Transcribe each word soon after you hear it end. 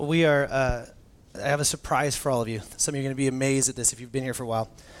we are, I have a surprise for all of you. Some of you are going to be amazed at this if you've been here for a while.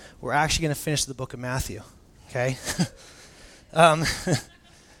 We're actually going to finish the book of Matthew, okay?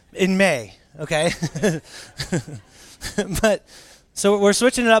 In May, okay? But so we're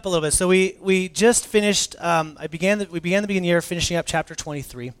switching it up a little bit. So we just finished, we began the beginning of the year finishing up chapter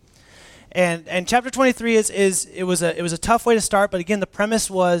 23. And chapter 23 it was a tough way to start, but again, the premise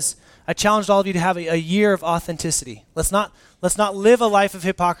was I challenged all of you to have a year of authenticity. Let's not live a life of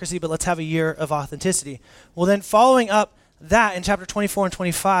hypocrisy, but let's have a year of authenticity. Well, then following up that in chapter 24 and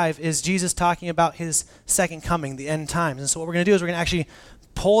 25 is Jesus talking about his second coming, the end times. And so what we're going to do is we're going to actually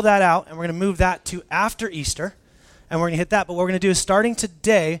pull that out, and we're going to move that to after Easter, and we're going to hit that. But what we're going to do is starting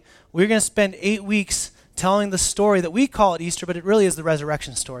today, we're going to spend 8 weeks telling the story that we call it Easter, but it really is the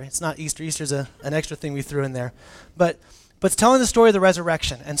resurrection story. It's not Easter. Easter's an extra thing we threw in there. But it's telling the story of the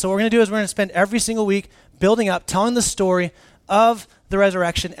resurrection. And so what we're going to do is we're going to spend every single week building up, telling the story of the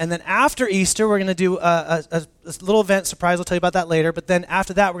resurrection. And then after Easter, we're going to do a little event surprise. I'll tell you about that later. But then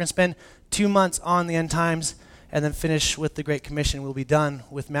after that, we're going to spend 2 months on the end times and then finish with the Great Commission. We'll be done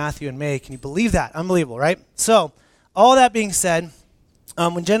with Matthew and May. Can you believe that? Unbelievable, right? So all that being said,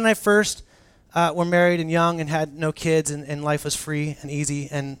 when Jen and I first were married and young and had no kids and life was free and easy,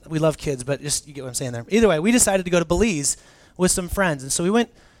 and we love kids, but just you get what I'm saying there. Either way, we decided to go to Belize with some friends. And so we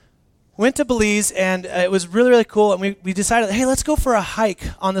went to Belize, and it was really, really cool. And we decided, hey, let's go for a hike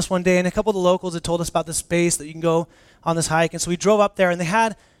on this one day. And a couple of the locals had told us about this space that you can go on this hike. And so we drove up there, and they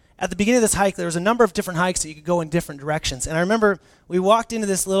had, at the beginning of this hike, there was a number of different hikes that you could go in different directions. And I remember we walked into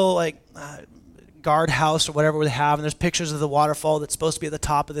this little guardhouse or whatever they have, and there's pictures of the waterfall that's supposed to be at the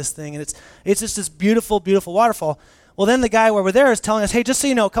top of this thing. And it's just this beautiful, beautiful waterfall. Well, then the guy where we're there is telling us, hey, just so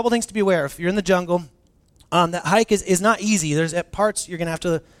you know, a couple things to be aware of. If you're in the jungle, that hike is not easy. There's at parts you're going to have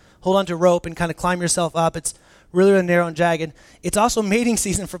to hold onto a rope and kind of climb yourself up. It's really, really narrow and jagged. It's also mating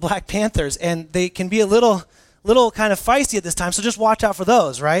season for black panthers, and they can be a little kind of feisty at this time, so just watch out for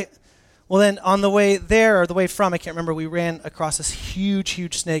those, right? Well, then on the way there, or the way from, I can't remember, we ran across this huge,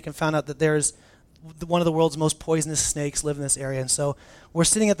 huge snake and found out that there's one of the world's most poisonous snakes live in this area. And so we're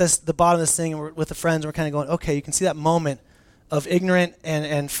sitting at the bottom of this thing, and we're with the friends, and we're kind of going, okay, you can see that moment of ignorant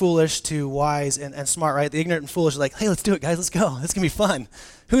and foolish to wise and smart, right? The ignorant and foolish are like, hey, let's do it, guys. Let's go. This can be fun.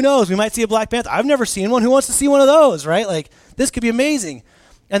 Who knows? We might see a black panther. I've never seen one. Who wants to see one of those, right? Like, this could be amazing.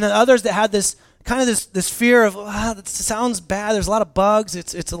 And then others that had this kind of this fear of, that sounds bad. There's a lot of bugs.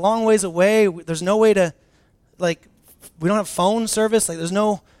 It's a long ways away. There's no way to, we don't have phone service. There's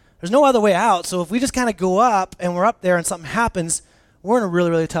no other way out. So if we just kind of go up and we're up there and something happens, we're in a really,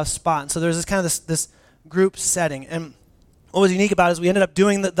 really tough spot. And so there's this kind of this group setting. And what was unique about it is we ended up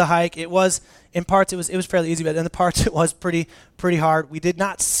doing the hike. It was, in parts, it was fairly easy, but in the parts it was pretty hard. We did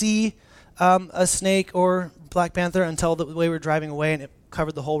not see a snake or black panther until the way we were driving away, and it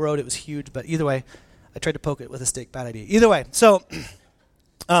covered the whole road. It was huge, but either way, I tried to poke it with a stick. Bad idea. Either way, so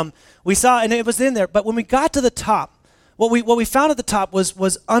we saw, and it was in there. But when we got to the top, what we found at the top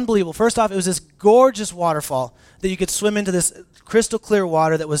was unbelievable. First off, it was this gorgeous waterfall that you could swim into, this crystal clear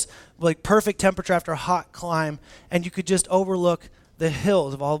water that was like perfect temperature after a hot climb, and you could just overlook the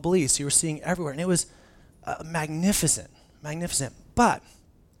hills of all of Belize. So you were seeing everywhere, and it was magnificent. But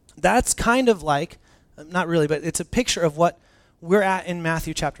that's kind of like, not really, but it's a picture of what we're at in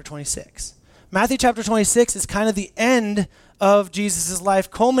Matthew chapter 26. Matthew chapter 26 is kind of the end of Jesus'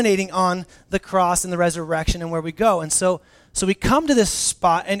 life, culminating on the cross and the resurrection and where we go. And so we come to this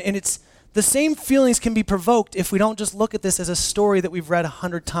spot, and it's the same feelings can be provoked if we don't just look at this as a story that we've read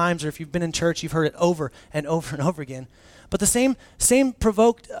 100 times, or if you've been in church, you've heard it over and over and over again. But the same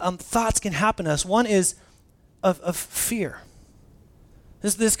provoked thoughts can happen to us. One is of fear.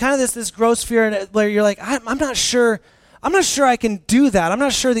 This kind of this gross fear where you're like, I'm not sure I can do that. I'm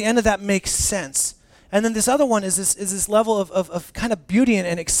not sure the end of that makes sense. And then this other one is this level of kind of beauty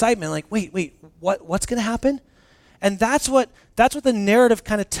and excitement. Like, wait, what's going to happen? And that's what the narrative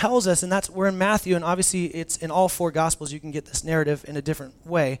kind of tells us. And we're in Matthew, and obviously it's in all 4 Gospels. You can get this narrative in a different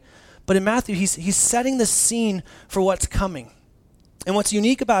way. But in Matthew, he's setting the scene for what's coming. And what's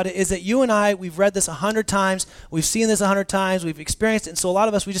unique about it is that you and I, we've read this 100 times, we've seen this 100 times, we've experienced it, and so a lot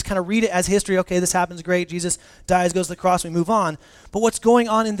of us, we just kind of read it as history. Okay, this happens, great, Jesus dies, goes to the cross, we move on. But what's going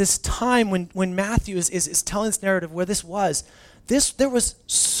on in this time when Matthew is telling this narrative where this was, there was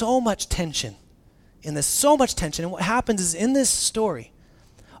so much tension in this, so much tension. And what happens is in this story,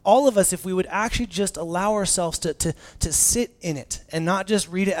 all of us, if we would actually just allow ourselves to sit in it and not just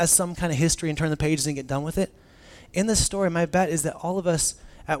read it as some kind of history and turn the pages and get done with it, in this story, my bet is that all of us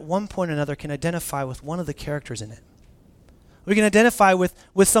at one point or another can identify with one of the characters in it. We can identify with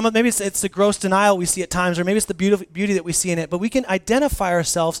some of, maybe it's the gross denial we see at times, or maybe it's the beauty that we see in it, but we can identify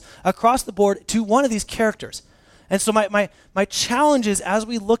ourselves across the board to one of these characters. And so my challenge is, as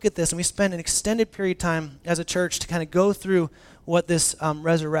we look at this and we spend an extended period of time as a church to kind of go through what this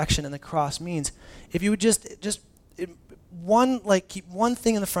resurrection and the cross means, if you would just keep one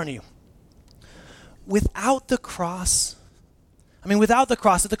thing in the front of you. Without the cross,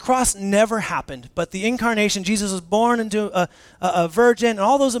 if the cross never happened, but the incarnation, Jesus was born into a virgin, and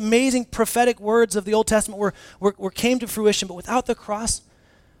all those amazing prophetic words of the Old Testament were came to fruition, but without the cross,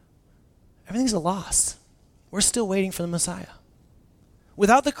 everything's a loss. We're still waiting for the Messiah.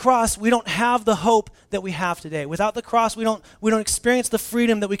 Without the cross, we don't have the hope that we have today. Without the cross, we don't experience the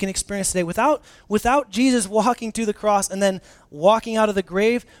freedom that we can experience today. Without Jesus walking through the cross and then walking out of the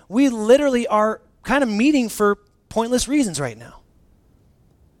grave, we literally are kind of meeting for pointless reasons right now.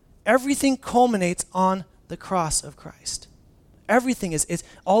 Everything culminates on the cross of Christ. Everything is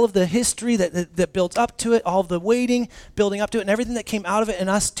all of the history that builds up to it, all of the waiting building up to it, and everything that came out of it and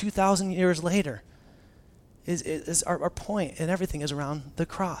us 2,000 years later is our point, and everything is around the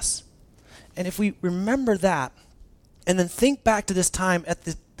cross. And if we remember that, and then think back to this time at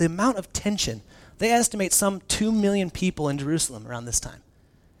the amount of tension, they estimate some 2 million people in Jerusalem around this time.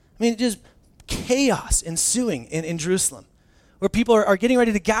 I mean, just chaos ensuing in Jerusalem, where people are getting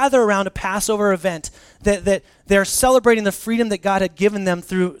ready to gather around a Passover event that they're celebrating the freedom that God had given them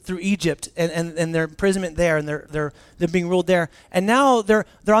through Egypt and their imprisonment there, and they're being ruled there. And now they're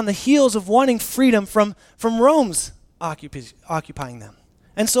on the heels of wanting freedom from Rome's occupying them.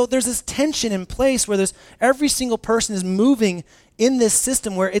 And so there's this tension in place where every single person is moving in this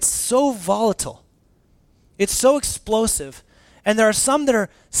system where it's so volatile. It's so explosive. And there are some that are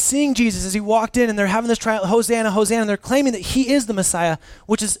seeing Jesus as he walked in, and they're having this trial, Hosanna, Hosanna, and they're claiming that he is the Messiah,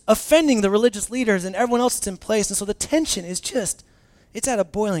 which is offending the religious leaders and everyone else that's in place. And so the tension is it's at a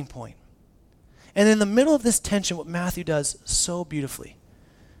boiling point. And in the middle of this tension, what Matthew does so beautifully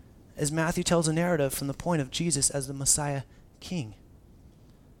is Matthew tells a narrative from the point of Jesus as the Messiah King.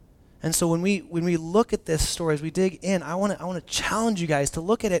 And so when we look at this story, as we dig in, I want to challenge you guys to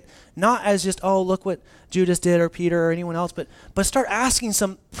look at it not as just, oh, look what Judas did or Peter or anyone else, but start asking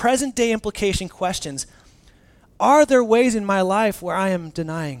some present day implication questions. Are there ways in my life where I am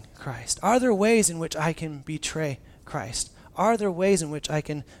denying Christ? Are there ways in which I can betray Christ? Are there ways in which I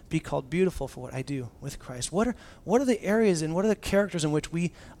can be called beautiful for what I do with Christ? What are the areas and what are the characters in which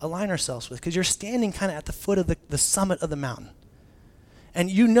we align ourselves with? Because you're standing kind of at the foot of the summit of the mountain. And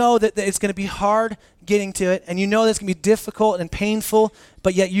you know that it's going to be hard getting to it, and you know that it's going to be difficult and painful,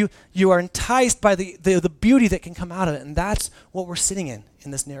 but yet you are enticed by the beauty that can come out of it, and that's what we're sitting in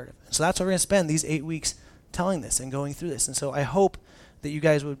this narrative. And so that's what we're going to spend these 8 weeks telling this and going through this. And so I hope that you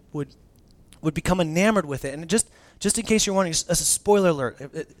guys would become enamored with it. And just in case you're wondering, as a spoiler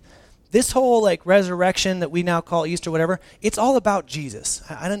alert, this whole resurrection that we now call Easter, whatever, it's all about Jesus.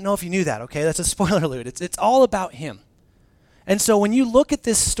 I don't know if you knew that, okay? That's a spoiler alert. It's all about him. And so when you look at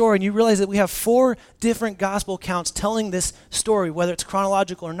this story and you realize that we have 4 different gospel accounts telling this story, whether it's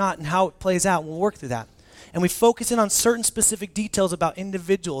chronological or not, and how it plays out, we'll work through that. And we focus in on certain specific details about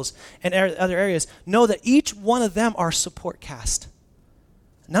individuals and other areas. Know that each one of them are support cast.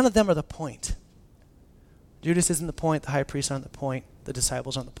 None of them are the point. Judas isn't the point, the high priests aren't the point, the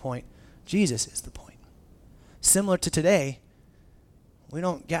disciples aren't the point. Jesus is the point. Similar to today, we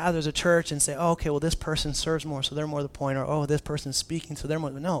don't gather as a church and say, oh, okay, well, this person serves more, so they're more the point, or, oh, this person's speaking, so they're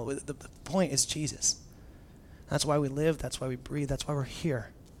more. No, the point is Jesus. That's why we live, that's why we breathe, that's why we're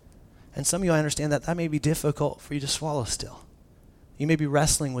here. And some of you, I understand that may be difficult for you to swallow still. You may be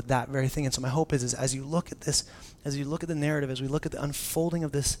wrestling with that very thing. And so my hope is as you look at this, as you look at the narrative, as we look at the unfolding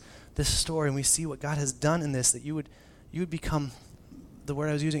of this story, and we see what God has done in this, that you would become, the word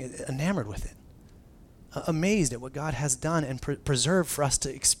I was using, enamored with it. Amazed at what God has done and preserved for us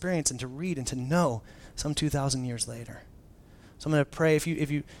to experience and to read and to know some 2,000 years later. So I'm going to pray. If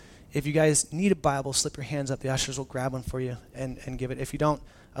you guys need a Bible, slip your hands up. The ushers will grab one for you and give it. If you don't,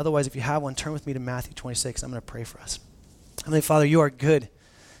 otherwise, if you have one, turn with me to Matthew 26. I'm going to pray for us. Heavenly Father, you are good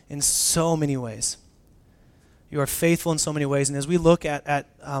in so many ways. You are faithful in so many ways. And as we look at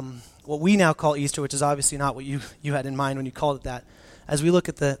what we now call Easter, which is obviously not what you had in mind when you called it that, as we look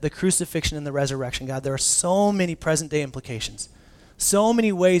at the crucifixion and the resurrection, God, there are so many present-day implications, so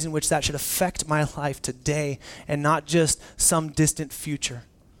many ways in which that should affect my life today and not just some distant future.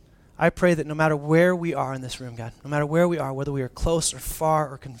 I pray that no matter where we are in this room, God, no matter where we are, whether we are close or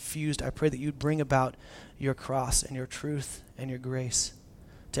far or confused, I pray that you'd bring about your cross and your truth and your grace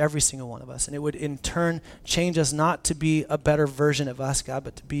to every single one of us. And it would in turn change us not to be a better version of us, God,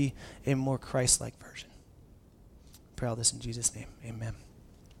 but to be a more Christ-like version. pray all this in Jesus' name. Amen.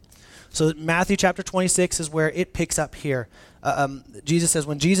 So Matthew chapter 26 is where it picks up here. Jesus says,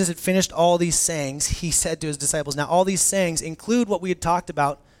 when Jesus had finished all these sayings, he said to his disciples, now all these sayings include what we had talked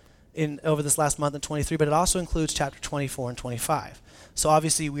about over this last month in 23, but it also includes chapter 24 and 25. So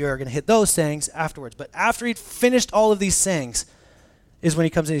obviously we are going to hit those sayings afterwards. But after he'd finished all of these sayings is when he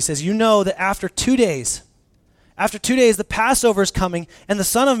comes in. He says, you know that after 2 days, the Passover is coming, and the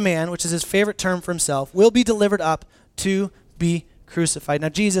Son of Man, which is his favorite term for himself, will be delivered up to be crucified. Now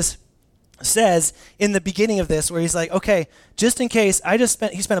Jesus says in the beginning of this, where he's like, okay, just in case,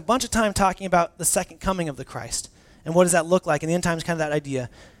 he spent a bunch of time talking about the second coming of the Christ, and what does that look like, and the end times, kind of that idea.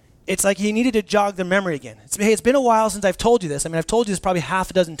 It's like he needed to jog their memory again. It's been a while since I've told you this. I mean, I've told you this probably half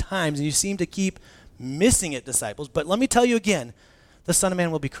a dozen times, and you seem to keep missing it, disciples. But let me tell you again, the Son of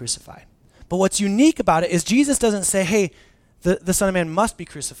Man will be crucified. But what's unique about it is Jesus doesn't say, hey, the Son of Man must be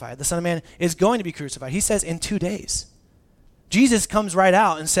crucified. The Son of Man is going to be crucified. He says in 2 days. Jesus comes right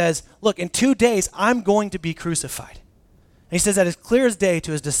out and says, look, in 2 days, I'm going to be crucified. And he says that as clear as day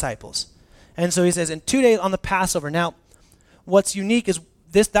to his disciples. And so he says, in 2 days on the Passover. Now, what's unique is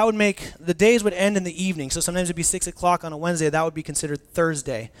that would make, the days would end in the evening. So sometimes it'd be 6 o'clock on a Wednesday. That would be considered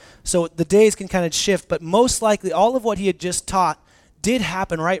Thursday. So the days can kind of shift, but most likely all of what he had just taught did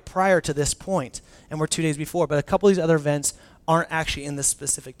happen right prior to this point, and we're 2 days before. But a couple of these other events aren't actually in this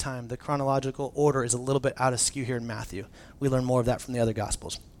specific time. The chronological order is a little bit out of skew here in Matthew. We learn more of that from the other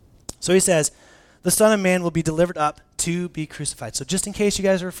Gospels. So he says, the Son of Man will be delivered up to be crucified. So just in case you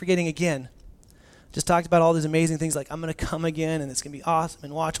guys are forgetting again, just talked about all these amazing things like I'm going to come again and it's going to be awesome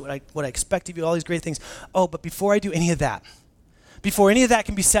and watch what I expect of you, all these great things. Oh, but before I do any of that, before any of that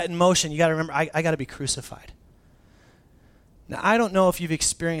can be set in motion, you got to remember, I got to be crucified. Now, I don't know if you've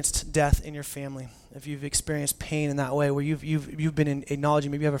experienced death in your family, if you've experienced pain in that way, where you've been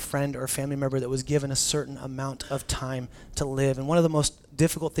acknowledging, maybe you have a friend or a family member that was given a certain amount of time to live. And one of the most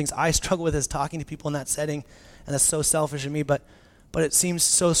difficult things I struggle with is talking to people in that setting, and that's so selfish of me, but it seems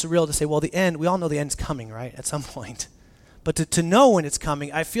so surreal to say, well, the end, we all know the end's coming, right, at some point. But to know when it's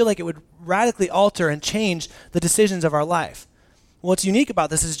coming, I feel like it would radically alter and change the decisions of our life. What's unique about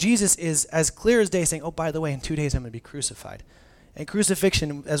this is Jesus is as clear as day saying, oh, by the way, in 2 days I'm going to be crucified. And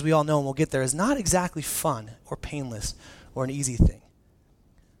crucifixion, as we all know and we'll get there, is not exactly fun or painless or an easy thing.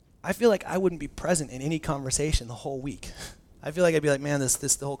 I feel like I wouldn't be present in any conversation the whole week. I feel like I'd be like, man,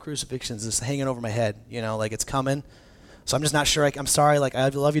 the whole crucifixion is just hanging over my head, like it's coming. So I'm just not sure. I'm sorry. Like, I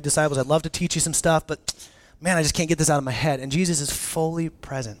love you, disciples. I'd love to teach you some stuff, but man, I just can't get this out of my head. And Jesus is fully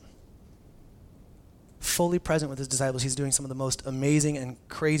present with his disciples. He's doing some of the most amazing and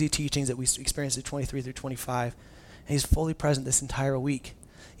crazy teachings that we experienced through 23 through 25. And he's fully present this entire week,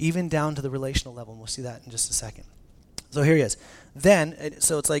 even down to the relational level. And we'll see that in just a second. So here he is.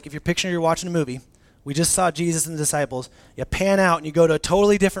 So it's like if you're watching a movie, we just saw Jesus and the disciples. You pan out and you go to a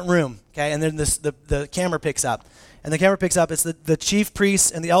totally different room, okay? And then the camera picks up. And the camera picks up, it's the chief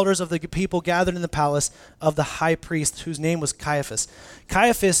priests and the elders of the people gathered in the palace of the high priest, whose name was Caiaphas.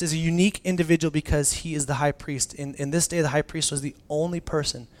 Caiaphas is a unique individual because he is the high priest. In this day, the high priest was the only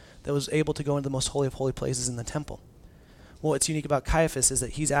person that was able to go into the most holy of holy places in the temple. Well, what's unique about Caiaphas is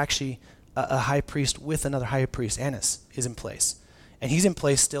that he's actually a high priest with another high priest. Annas is in place. And he's in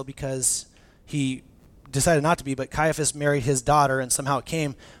place still because he decided not to be, but Caiaphas married his daughter and somehow it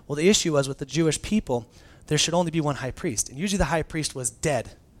came. Well, the issue was with the Jewish people, there should only be one high priest. And usually the high priest was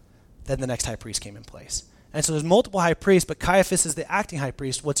dead. Then the next high priest came in place. And so there's multiple high priests, but Caiaphas is the acting high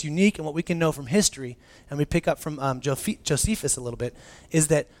priest. What's unique and what we can know from history, and we pick up from Josephus a little bit, is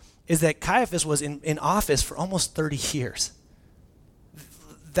that Caiaphas was in office for almost 30 years.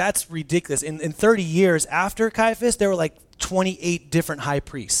 That's ridiculous. In 30 years after Caiaphas, there were like 28 different high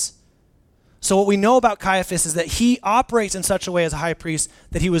priests. So what we know about Caiaphas is that he operates in such a way as a high priest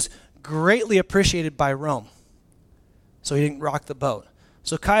that he was greatly appreciated by Rome. So he didn't rock the boat.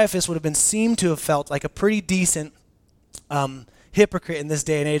 So Caiaphas would have been seemed to have felt like a pretty decent hypocrite in this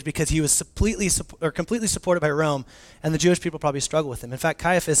day and age because he was completely supported by Rome, and the Jewish people probably struggle with him. In fact,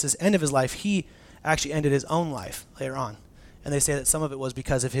 Caiaphas' end of his life, he actually ended his own life later on. And they say that some of it was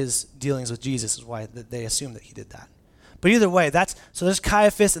because of his dealings with Jesus is why they assume that he did that. But either way, so there's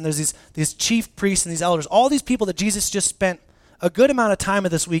Caiaphas and there's these chief priests and these elders, all these people that Jesus just spent a good amount of time of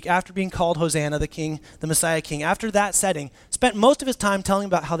this week after being called Hosanna, the King, the Messiah King, after that setting, spent most of his time telling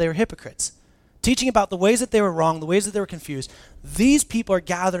about how they were hypocrites, teaching about the ways that they were wrong, the ways that they were confused. These people are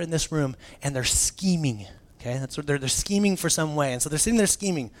gathered in this room and they're scheming, okay? That's what they're scheming for some way. And so they're sitting there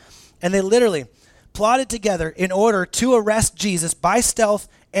scheming. And they literally plotted together in order to arrest Jesus by stealth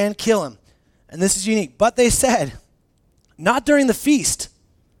and kill him. And this is unique. But they said, not during the feast.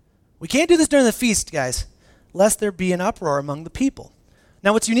 We can't do this during the feast, guys. lest there be an uproar among the people.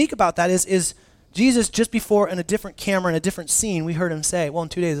 Now, what's unique about that is Jesus, just before in a different camera, in a different scene, we heard him say, well, in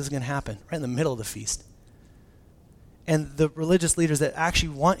 2 days this is going to happen, right in the middle of the feast. And the religious leaders that actually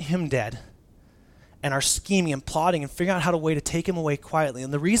want him dead and are scheming and plotting and figuring out how to way to take him away quietly.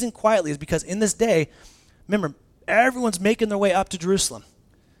 And the reason quietly is because in this day, remember, everyone's making their way up to Jerusalem.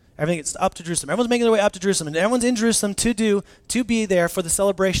 Everything is up to Jerusalem. Everyone's making their way up to Jerusalem, and everyone's in Jerusalem to be there for the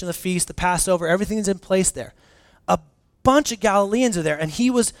celebration of the feast, the Passover. Everything's in place there. A bunch of Galileans are there, and he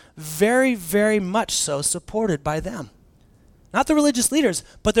was very, very much so supported by them. Not the religious leaders,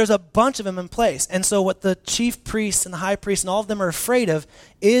 but there's a bunch of them in place. And so what the chief priests and the high priests and all of them are afraid of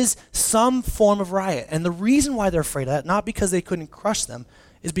is some form of riot. And the reason why they're afraid of that, not because they couldn't crush them,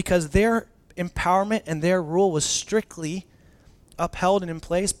 is because their empowerment and their rule was strictly upheld and in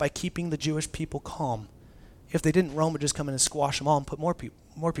place by keeping the Jewish people calm. If they didn't, Rome would just come in and squash them all and put more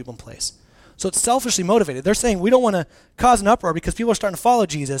people in place. So it's selfishly motivated. They're saying we don't want to cause an uproar because people are starting to follow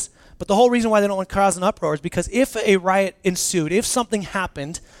Jesus, but the whole reason why they don't want to cause an uproar is because if a riot ensued, if something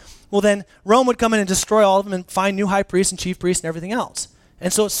happened, well then Rome would come in and destroy all of them and find new high priests and chief priests and everything else.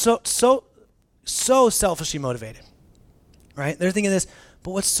 And so it's so selfishly motivated, right? They're thinking this,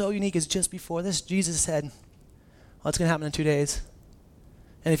 but what's so unique is just before this, Jesus said, well, it's going to happen in 2 days.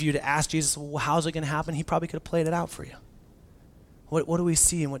 And if you'd asked Jesus, well, how's it going to happen? He probably could have played it out for you. What do we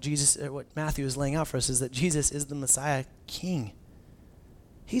see in what Matthew is laying out for us is that Jesus is the Messiah King.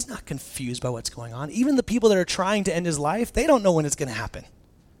 He's not confused by what's going on. Even the people that are trying to end his life, they don't know when it's going to happen.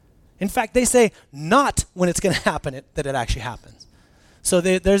 In fact, they say not when it's going to happen that it actually happens. So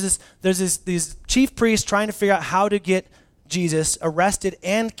there's these chief priests trying to figure out how to get Jesus arrested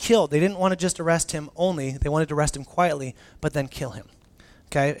and killed. They didn't want to just arrest him only. They wanted to arrest him quietly, but then kill him.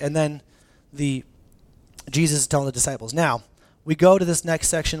 Okay, and then Jesus is telling the disciples. Now, we go to this next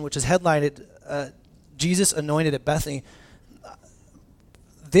section, which is headlined, Jesus anointed at Bethany.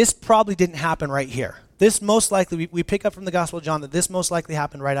 This probably didn't happen right here. This most likely, we pick up from the Gospel of John that this most likely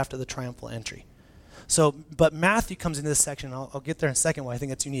happened right after the triumphal entry. So, but Matthew comes into this section, and I'll get there in a second why I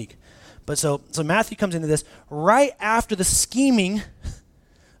think it's unique. But so Matthew comes into this right after the scheming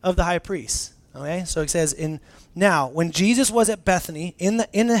of the high priest. Okay, so it says now when Jesus was at Bethany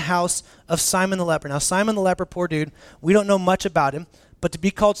in the house of Simon the leper. Now Simon the leper, poor dude, we don't know much about him, but to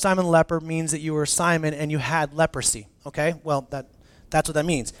be called Simon the leper means that you were Simon and you had leprosy. Okay, well that's what that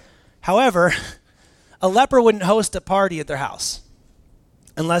means. However, a leper wouldn't host a party at their house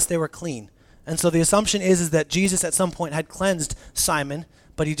unless they were clean, and so the assumption is that Jesus at some point had cleansed Simon,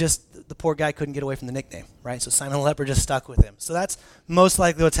 but the poor guy couldn't get away from the nickname, right? So Simon the leper just stuck with him. So that's most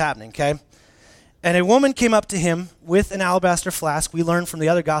likely what's happening. Okay. And a woman came up to him with an alabaster flask. We learn from the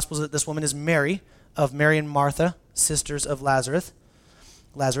other Gospels that this woman is Mary, of Mary and Martha, sisters of Lazarus.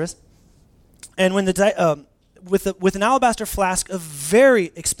 And when with an alabaster flask of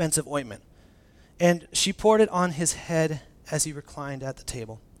very expensive ointment, and she poured it on his head as he reclined at the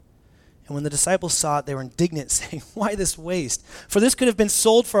table. And when the disciples saw it, they were indignant, saying, "Why this waste? For this could have been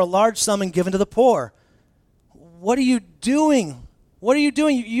sold for a large sum and given to the poor." What are you doing? What are you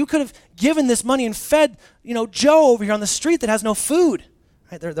doing? You could have given this money and fed, Joe over here on the street that has no food.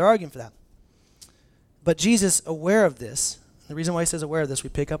 Right? They're arguing for that. But Jesus, aware of this, the reason why he says aware of this, we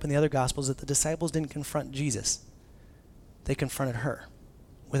pick up in the other Gospels that the disciples didn't confront Jesus. They confronted her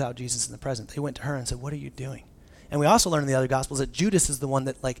without Jesus in the present. They went to her and said, "What are you doing?" And we also learn in the other Gospels that Judas is the one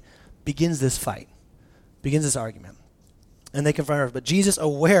that begins this fight, begins this argument. And they confront her. But Jesus,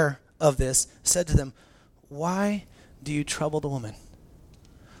 aware of this, said to them, "Why do you trouble the woman?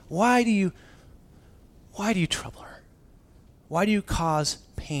 Why do you trouble her? Why do you cause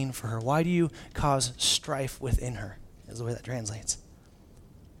pain for her? Why do you cause strife within her?" Is the way that translates.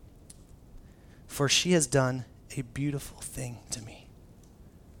 "For she has done a beautiful thing to me."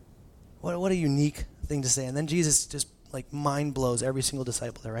 What a unique thing to say. And then Jesus just mind blows every single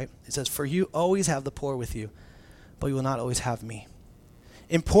disciple there, right? He says, "For you always have the poor with you, but you will not always have me.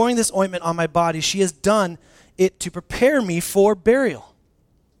 In pouring this ointment on my body, she has done it to prepare me for burial.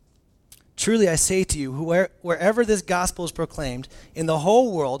 Truly I say to you, wherever this gospel is proclaimed in the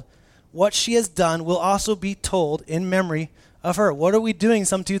whole world, what she has done will also be told in memory of her." What are we doing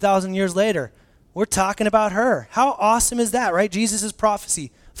some 2,000 years later? We're talking about her. How awesome is that, right? Jesus'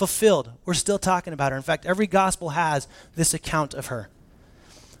 prophecy fulfilled. We're still talking about her. In fact, every gospel has this account of her.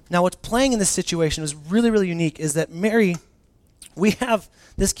 Now, what's playing in this situation is really, really unique is that Mary, we have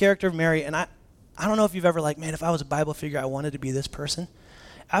this character of Mary, and I don't know if you've ever man, if I was a Bible figure, I wanted to be this person.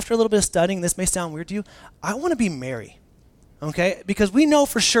 After a little bit of studying, this may sound weird to you, I want to be Mary, okay? Because we know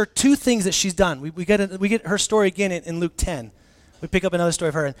for sure two things that she's done. We get her story again in Luke 10. We pick up another story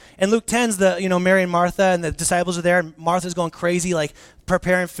of her. And Luke 10's Mary and Martha and the disciples are there, and Martha's going crazy, like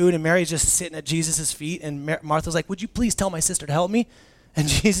preparing food, and Mary's just sitting at Jesus' feet, and Martha's like, would you please tell my sister to help me? And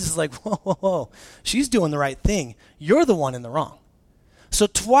Jesus is like, whoa, whoa, whoa. She's doing the right thing. You're the one in the wrong. So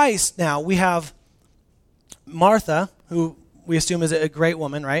twice now we have Martha, who we assume is a great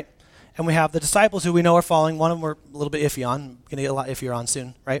woman, right? And we have the disciples who we know are following. One of them we're a little bit iffy on. Going to get a lot iffier on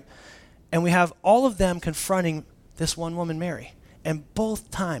soon, right? And we have all of them confronting this one woman, Mary. And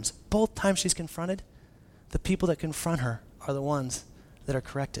both times she's confronted, the people that confront her are the ones that are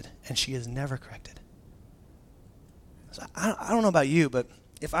corrected. And she is never corrected. So I don't know about you, but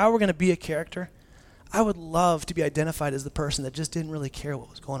if I were going to be a character, I would love to be identified as the person that just didn't really care what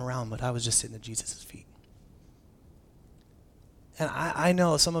was going around, but I was just sitting at Jesus' feet. And I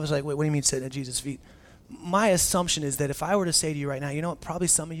know some of us are like, wait, what do you mean sitting at Jesus' feet? My assumption is that if I were to say to you right now, you know what, probably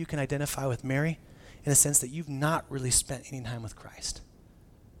some of you can identify with Mary in a sense that you've not really spent any time with Christ.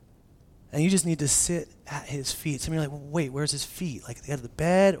 And you just need to sit at his feet. Some of you are like, well, wait, where's his feet? Like at the end of the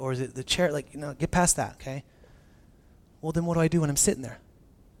bed, or is it the chair? Like, get past that, okay? Well, then what do I do when I'm sitting there?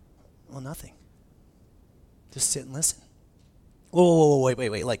 Well, nothing. Just sit and listen. Whoa,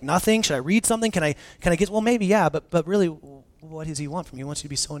 wait. Like nothing? Should I read something? Can I get, well, maybe, yeah, but really, what does he want from you? He wants you to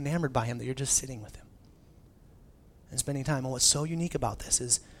be so enamored by him that you're just sitting with him and spending time. And what's so unique about this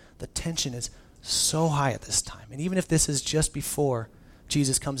is the tension is so high at this time. And even if this is just before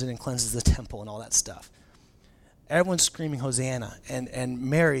Jesus comes in and cleanses the temple and all that stuff, everyone's screaming Hosanna, and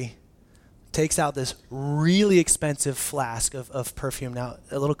Mary takes out this really expensive flask of perfume. Now,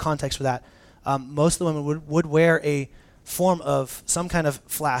 a little context for that. Most of the women would wear a form of some kind of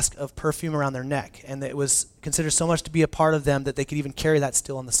flask of perfume around their neck, and it was considered so much to be a part of them that they could even carry that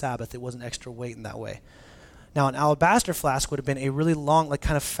still on the Sabbath. It wasn't extra weight in that way. Now, an alabaster flask would have been a really long, like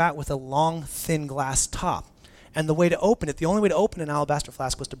kind of fat with a long, thin glass top. And the way to open it, the only way to open an alabaster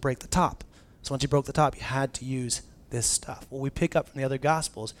flask was to break the top. So once you broke the top, you had to use this stuff. Well, we pick up from the other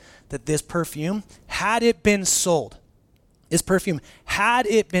Gospels that this perfume, had it been sold,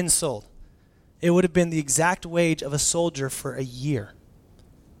 it would have been the exact wage of a soldier for a year.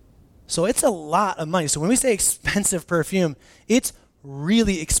 So it's a lot of money. So when we say expensive perfume, it's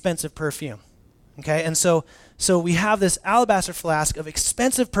really expensive perfume. Okay, and so we have this alabaster flask of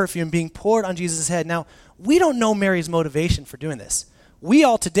expensive perfume being poured on Jesus' head. Now, we don't know Mary's motivation for doing this. We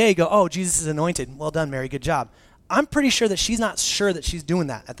all today go, oh, Jesus is anointed. Well done, Mary, good job. I'm pretty sure that she's not sure that she's doing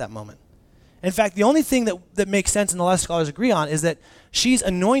that at that moment. In fact, the only thing that makes sense, and a lot of scholars agree on, is that she's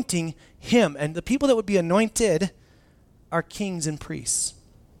anointing him. And the people that would be anointed are kings and priests.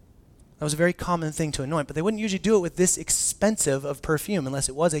 That was a very common thing to anoint, but they wouldn't usually do it with this expensive of perfume unless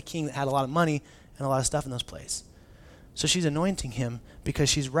it was a king that had a lot of money and a lot of stuff in those places. So she's anointing him because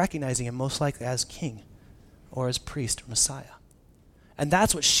she's recognizing him most likely as king or as priest or Messiah. And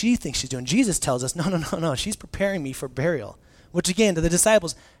that's what she thinks she's doing. Jesus tells us, no, she's preparing me for burial. Which again, to the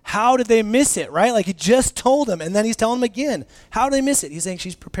disciples, how did they miss it, right? Like he just told them, and then he's telling them again. How did they miss it? He's saying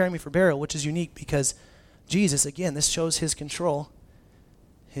she's preparing me for burial, which is unique because Jesus, again, this shows his control,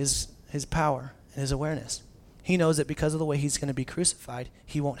 his power, and his awareness. He knows that because of the way he's going to be crucified,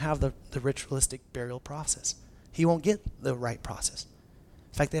 he won't have the ritualistic burial process. He won't get the right process.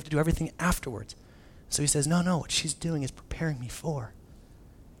 In fact, they have to do everything afterwards. So he says, no, what she's doing is preparing me for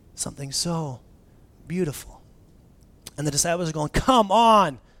something so beautiful. And the disciples are going, come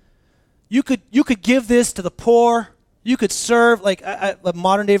on. You could give this to the poor. You could serve, like a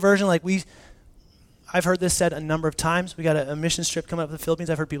modern day version, like I've heard this said a number of times. We got a mission trip coming up to the Philippines.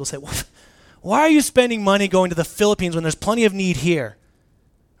 I've heard people say, well, why are you spending money going to the Philippines when there's plenty of need here?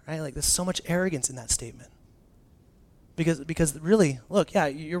 Right? Like there's so much arrogance in that statement. Because really, look, yeah,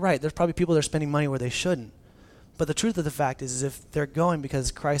 you're right. There's probably people that are spending money where they shouldn't. But the truth of the fact is if they're going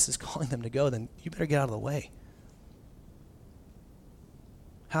because Christ is calling them to go, then you better get out of the way.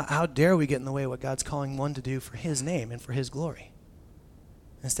 How dare we get in the way of what God's calling one to do for his name and for his glory?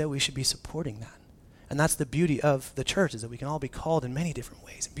 Instead, we should be supporting that. And that's the beauty of the church, is that we can all be called in many different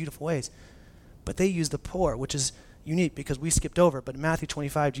ways, in beautiful ways. But they use the poor, which is unique because we skipped over it. But in Matthew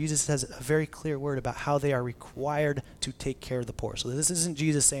 25, Jesus has a very clear word about how they are required to take care of the poor. So this isn't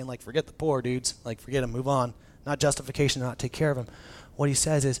Jesus saying, like, forget the poor, dudes. Like, forget them, move on. Not justification to not take care of them. What he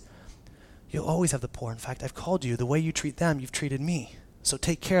says is, you'll always have the poor. In fact, I've called you. The way you treat them, you've treated me. So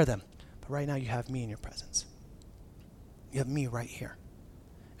take care of them. But right now, you have me in your presence. You have me right here.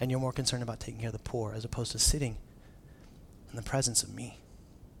 And you're more concerned about taking care of the poor as opposed to sitting in the presence of me.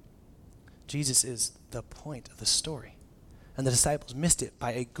 Jesus is the point of the story. And the disciples missed it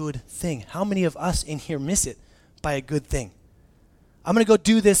by a good thing. How many of us in here miss it by a good thing? I'm going to go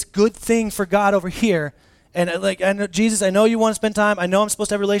do this good thing for God over here, And I know, Jesus, I know you want to spend time. I know I'm supposed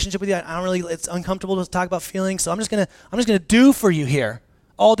to have a relationship with you. I don't really, it's uncomfortable to talk about feelings. So I'm just gonna do for you here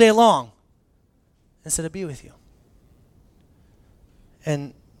all day long instead of be with you.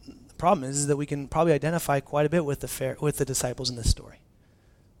 And the problem is that we can probably identify quite a bit with the disciples in this story.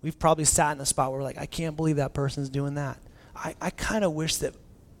 We've probably sat in a spot where we're like, I can't believe that person's doing that. I kind of wish that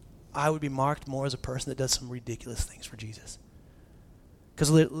I would be marked more as a person that does some ridiculous things for Jesus. Because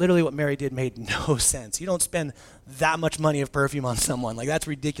literally what Mary did made no sense. You don't spend that much money of perfume on someone. Like, that's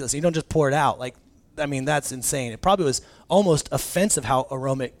ridiculous. You don't just pour it out. Like, I mean, that's insane. It probably was almost offensive how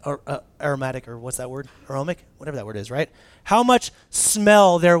aromatic, or what's that word? Aromatic? Whatever that word is, right? How much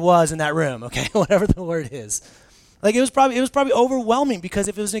smell there was in that room, okay? Whatever the word is. Like, it was probably overwhelming, because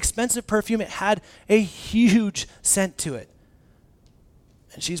if it was an expensive perfume, it had a huge scent to it.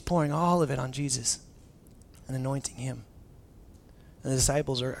 And she's pouring all of it on Jesus and anointing him. And the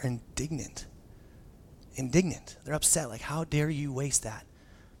disciples are indignant. They're upset. Like, how dare you waste that?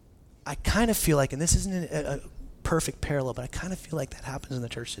 I kind of feel like, and this isn't a perfect parallel, but I kind of feel like that happens in the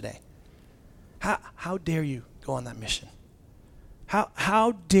church today. How dare you go on that mission?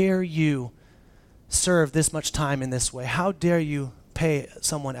 How dare you serve this much time in this way? How dare you pay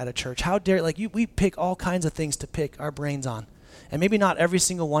someone at a church? How dare, we pick all kinds of things to pick our brains on. And maybe not every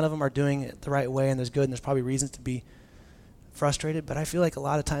single one of them are doing it the right way, and there's good, and there's probably reasons to be frustrated, but I feel like a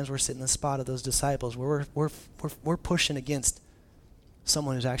lot of times we're sitting in the spot of those disciples where we're pushing against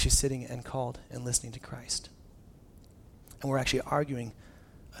someone who's actually sitting and called and listening to Christ. And we're actually arguing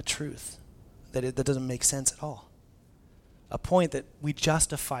a truth that doesn't make sense at all. A point that we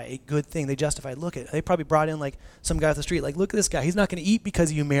justify a good thing. They probably brought in like some guy off the street, like, look at this guy. He's not going to eat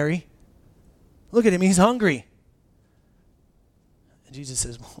because of you, Mary. Look at him. He's hungry. And Jesus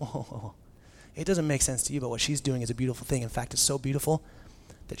says, whoa. It doesn't make sense to you, but what she's doing is a beautiful thing. In fact, it's so beautiful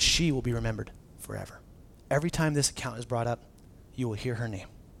that she will be remembered forever. Every time this account is brought up, you will hear her name.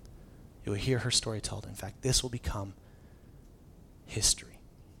 You will hear her story told. In fact, this will become history.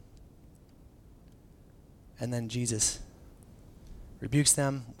 And then Jesus rebukes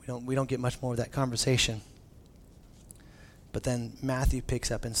them. We don't get much more of that conversation. But then Matthew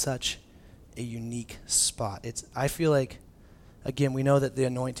picks up in such a unique spot. I feel like, again, we know that the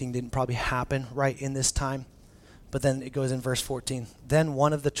anointing didn't probably happen right in this time, but then it goes in verse 14. Then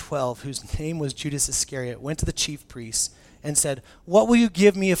one of the 12, whose name was Judas Iscariot, went to the chief priests and said, what will you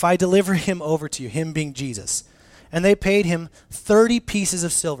give me if I deliver him over to you, him being Jesus? And they paid him 30 pieces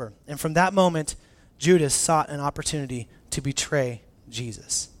of silver. And from that moment, Judas sought an opportunity to betray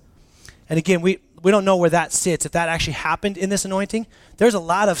Jesus. And again, we don't know where that sits, if that actually happened in this anointing. There's a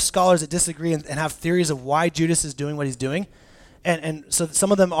lot of scholars that disagree and have theories of why Judas is doing what he's doing. And so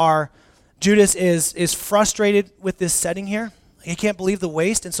some of them are, Judas is frustrated with this setting here. He can't believe the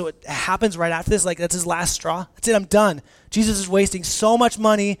waste, and so it happens right after this, like that's his last straw. That's it, I'm done. Jesus is wasting so much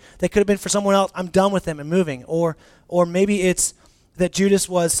money that could have been for someone else. I'm done with him and moving. Or maybe it's that Judas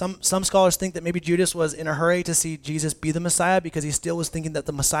was, some scholars think that maybe Judas was in a hurry to see Jesus be the Messiah because he still was thinking that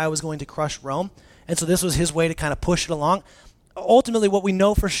the Messiah was going to crush Rome. And so this was his way to kind of push it along. Ultimately, what we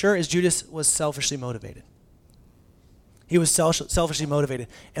know for sure is Judas was selfishly motivated. He was selfishly motivated.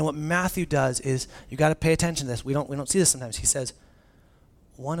 And what Matthew does is, you got to pay attention to this. We don't see this sometimes. He says,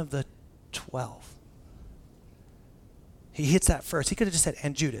 one of the 12. He hits that first. He could have just said,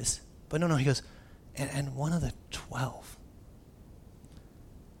 and Judas. But no, he goes, and one of the 12.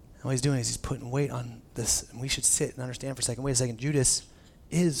 And what he's doing is he's putting weight on this. And we should sit and understand for a second. Wait a second. Judas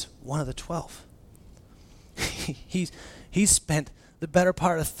is one of the 12. He's spent the better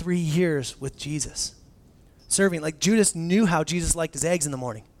part of 3 years with Jesus. Serving. Like, Judas knew how Jesus liked his eggs in the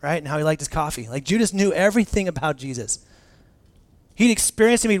morning, right? And how he liked his coffee. Like, Judas knew everything about Jesus. He'd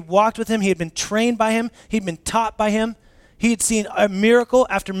experienced him. He'd walked with him. He had been trained by him. He'd been taught by him. He had seen a miracle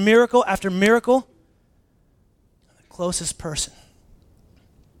after miracle after miracle. The closest person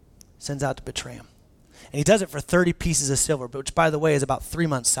sends out to betray him. And he does it for 30 pieces of silver, which, by the way, is about 3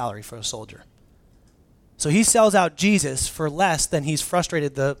 months' salary for a soldier. So he sells out Jesus for less than he's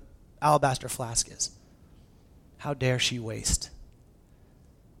frustrated the alabaster flask is. How dare she waste?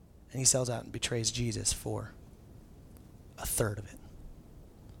 And he sells out and betrays Jesus for a third of it.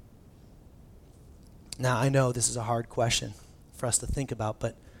 Now, I know this is a hard question for us to think about,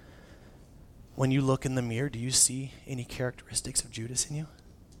 but when you look in the mirror, do you see any characteristics of Judas in you?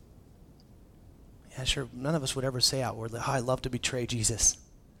 Yeah, sure, none of us would ever say outwardly, I love to betray Jesus.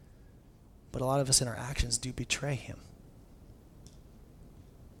 But a lot of us in our actions do betray him.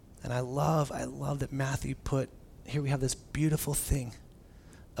 And I love that Matthew put, here we have this beautiful thing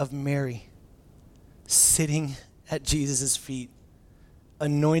of Mary sitting at Jesus' feet,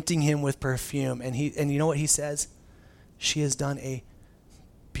 anointing him with perfume. And you know what he says? She has done a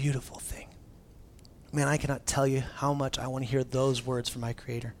beautiful thing. Man, I cannot tell you how much I want to hear those words from my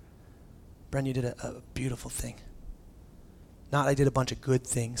Creator. Bren, you did a beautiful thing. Not I did a bunch of good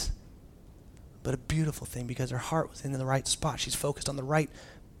things, but a beautiful thing because her heart was in the right spot. She's focused on the right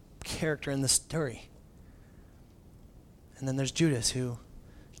character in the story. And then there's Judas, who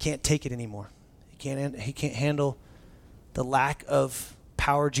can't take it anymore. He can't handle the lack of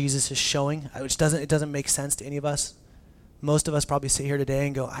power Jesus is showing, which doesn't make sense to any of us. Most of us probably sit here today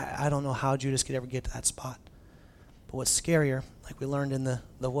and go, I don't know how Judas could ever get to that spot. But what's scarier, like we learned in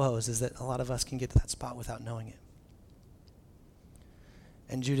the woes, is that a lot of us can get to that spot without knowing it.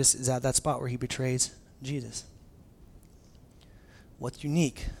 And Judas is at that spot where he betrays Jesus. What's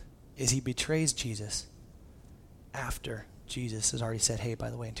unique is he betrays Jesus after Jesus has already said, hey, by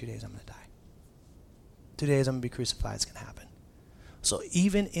the way, in 2 days I'm going to die. 2 days I'm going to be crucified. It's going to happen. So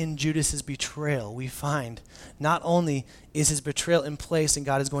even in Judas's betrayal, we find not only is his betrayal in place and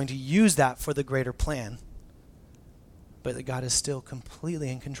God is going to use that for the greater plan, but that God is still completely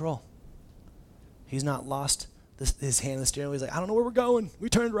in control. He's not lost his hand in the steering wheel. He's like, I don't know where we're going. We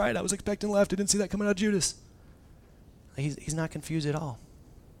turned right. I was expecting left. I didn't see that coming out of Judas. He's not confused at all.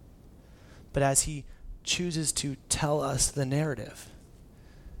 But as he chooses to tell us the narrative,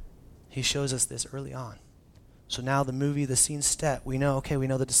 he shows us this early on. So now the scene set, we know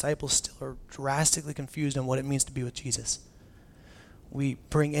the disciples still are drastically confused on what it means to be with Jesus. We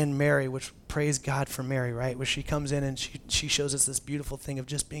bring in Mary, which praise God for Mary, right? Where she comes in and she shows us this beautiful thing of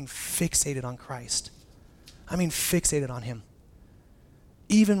just being fixated on Christ. I mean, fixated on him.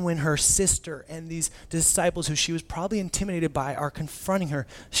 Even when her sister and these disciples who she was probably intimidated by are confronting her,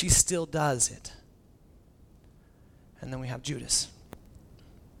 she still does it. And then we have Judas,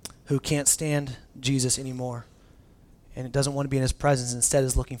 who can't stand Jesus anymore and doesn't want to be in his presence, instead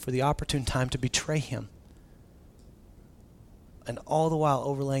is looking for the opportune time to betray him. And all the while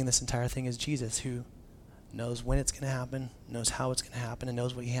overlaying this entire thing is Jesus, who knows when it's going to happen, knows how it's going to happen, and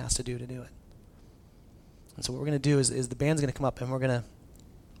knows what he has to do it. And so what we're going to do is the band's going to come up and we're going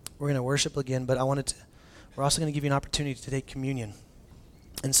to worship again, but we're also going to give you an opportunity to take communion.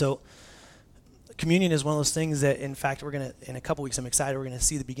 And so communion is one of those things that, in fact, in a couple weeks, I'm excited, we're going to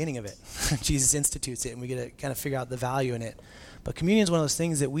see the beginning of it. Jesus institutes it, and we get to kind of figure out the value in it. But communion is one of those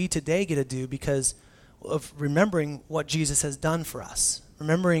things that we today get to do because of remembering what Jesus has done for us,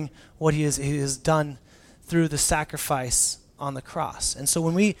 remembering what he has done through the sacrifice on the cross. And so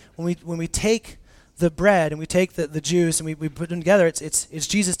when we take the bread and we take the juice and we put them together, it's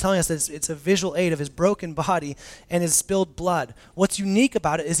Jesus telling us that it's a visual aid of his broken body and his spilled blood. What's unique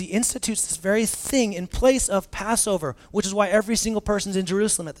about it is he institutes this very thing in place of Passover, which is why every single person's in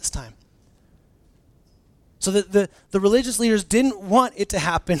Jerusalem at this time. So the religious leaders didn't want it to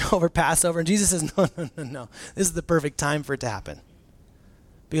happen over Passover, and Jesus says, no. This is the perfect time for it to happen.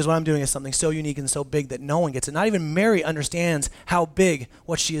 Because what I'm doing is something so unique and so big that no one gets it. Not even Mary understands how big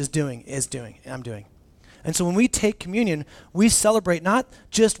what she is doing, and I'm doing. And so when we take communion, we celebrate not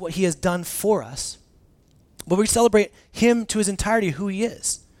just what he has done for us, but we celebrate him to his entirety, who he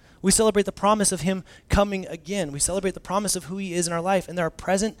is. We celebrate the promise of him coming again. We celebrate the promise of who he is in our life, and there are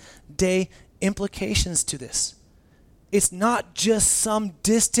present day implications to this. It's not just some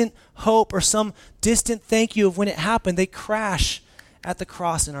distant hope or some distant thank you of when it happened. They crash at the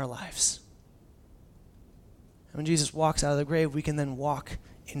cross in our lives. And when Jesus walks out of the grave, we can then walk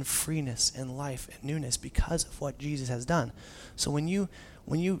in freeness and life and newness because of what Jesus has done. So when you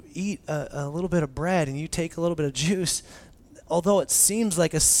eat a little bit of bread and you take a little bit of juice, although it seems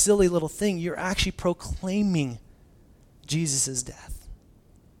like a silly little thing, you're actually proclaiming Jesus' death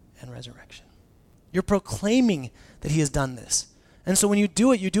and resurrection. You're proclaiming that he has done this. And so when you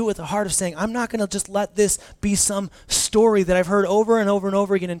do it with a heart of saying, I'm not going to just let this be some story that I've heard over and over and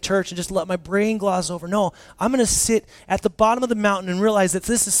over again in church and just let my brain gloss over. No, I'm going to sit at the bottom of the mountain and realize that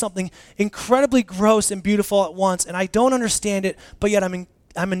this is something incredibly gross and beautiful at once, and I don't understand it, but yet I'm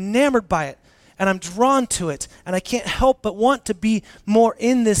enamored by it, and I'm drawn to it, and I can't help but want to be more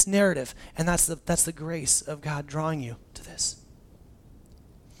in this narrative. And that's the grace of God drawing you to this.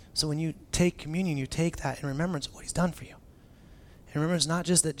 So when you take communion, you take that in remembrance of what he's done for you. And remember, it's not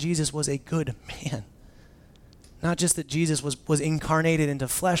just that Jesus was a good man, not just that Jesus was incarnated into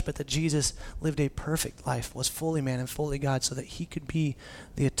flesh, but that Jesus lived a perfect life, was fully man and fully God, so that he could be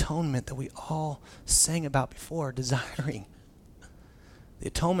the atonement that we all sang about before, desiring. The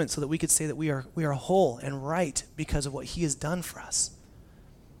atonement so that we could say that we are whole and right because of what he has done for us.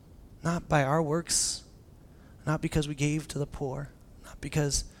 Not by our works, not because we gave to the poor, not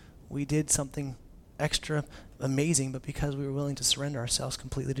because we did something extra amazing, but because we were willing to surrender ourselves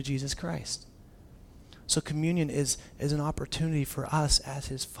completely to Jesus Christ. So communion is an opportunity for us as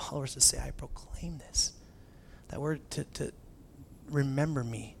his followers to say, I proclaim this. That word to remember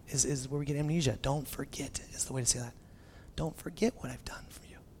me is where we get amnesia. Don't forget is the way to say that. Don't forget what I've done for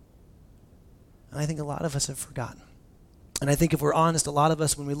you. And I think a lot of us have forgotten. And I think if we're honest, a lot of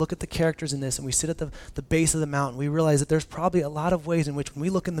us, when we look at the characters in this and we sit at the base of the mountain, we realize that there's probably a lot of ways in which when we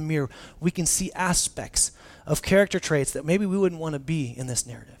look in the mirror, we can see aspects of character traits that maybe we wouldn't want to be in this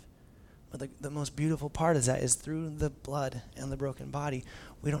narrative. But the most beautiful part is that is through the blood and the broken body,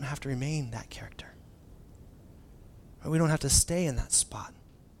 we don't have to remain that character. Or we don't have to stay in that spot.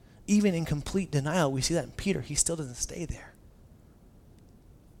 Even in complete denial, we see that in Peter. He still doesn't stay there.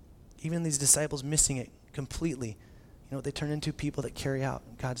 Even these disciples missing it completely, they turn into people that carry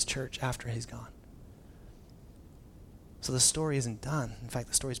out God's church after he's gone. So the story isn't done. In fact,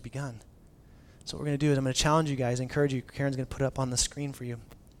 the story's begun. So what we're going to do is I'm going to challenge you guys, encourage you. Karen's going to put it up on the screen for you.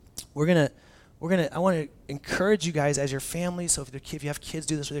 I want to encourage you guys as your family. So if you have kids,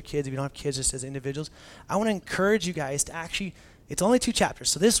 do this with your kids. If you don't have kids, just as individuals. I want to encourage you guys to actually, it's only 2 chapters.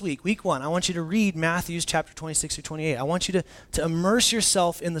 So this week 1, I want you to read Matthew's chapter 26 through 28. I want you to immerse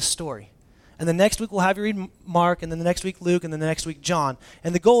yourself in the story. And the next week we'll have you read Mark, and then the next week Luke, and then the next week John.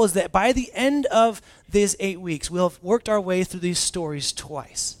 And the goal is that by the end of these 8 weeks, we'll have worked our way through these stories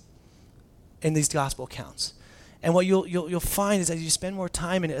twice in these gospel accounts. And what you'll find is as you spend more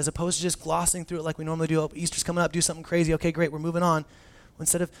time in it, as opposed to just glossing through it like we normally do, Easter's coming up, do something crazy, okay, great, we're moving on.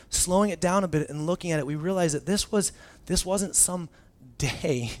 Instead of slowing it down a bit and looking at it, we realize that this wasn't some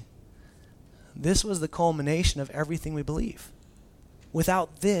day. This was the culmination of everything we believe.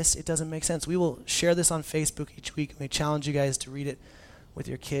 Without this, it doesn't make sense. We will share this on Facebook each week. We challenge you guys to read it with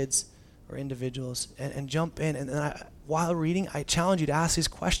your kids or individuals and jump in. And while reading, I challenge you to ask these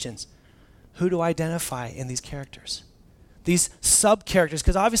questions. Who do I identify in these characters? These sub-characters,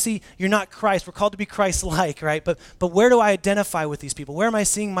 because obviously you're not Christ. We're called to be Christ-like, right? But where do I identify with these people? Where am I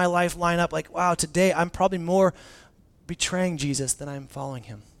seeing my life line up? Like, wow, today I'm probably more betraying Jesus than I'm following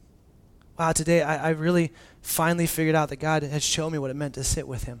him. Wow, today I really finally figured out that God has shown me what it meant to sit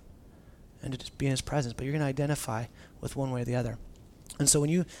with him and to just be in his presence. But you're going to identify with one way or the other. And so when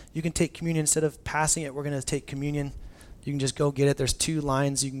you can take communion, instead of passing it, we're going to take communion. You can just go get it. There's 2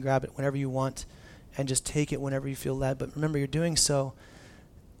 lines. You can grab it whenever you want and just take it whenever you feel led. But remember, you're doing so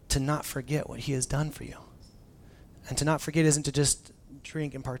to not forget what he has done for you. And to not forget isn't to just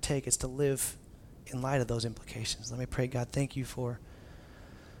drink and partake. It's to live in light of those implications. Let me pray. God, thank you for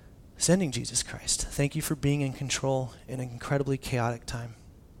sending Jesus Christ. Thank you for being in control in an incredibly chaotic time.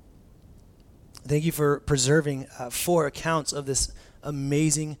 Thank you for preserving 4 accounts of this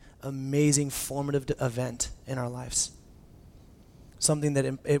amazing, amazing formative event in our lives. Something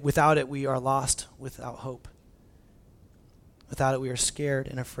that without it we are lost, without hope. Without it we are scared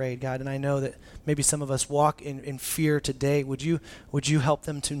and afraid, God. And I know that maybe some of us walk in fear today. Would you help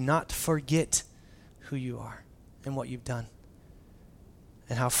them to not forget who you are and what you've done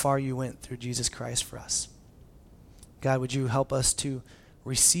and how far you went through Jesus Christ for us? God, would you help us to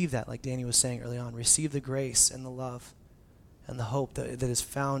receive that, like Danny was saying early on, receive the grace and the love and the hope that is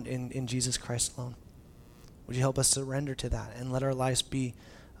found in Jesus Christ alone. Would you help us surrender to that and let our lives be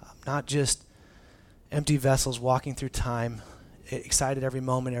not just empty vessels walking through time, excited every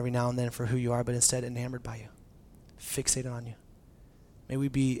moment, every now and then for who you are, but instead enamored by you, fixated on you. May we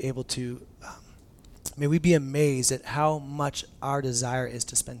be able to, may we be amazed at how much our desire is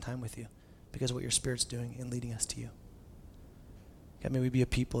to spend time with you because of what your Spirit's doing in leading us to you. God, may we be a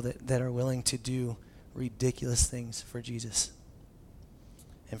people that are willing to do ridiculous things for Jesus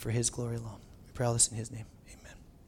and for his glory alone. We pray all this in his name.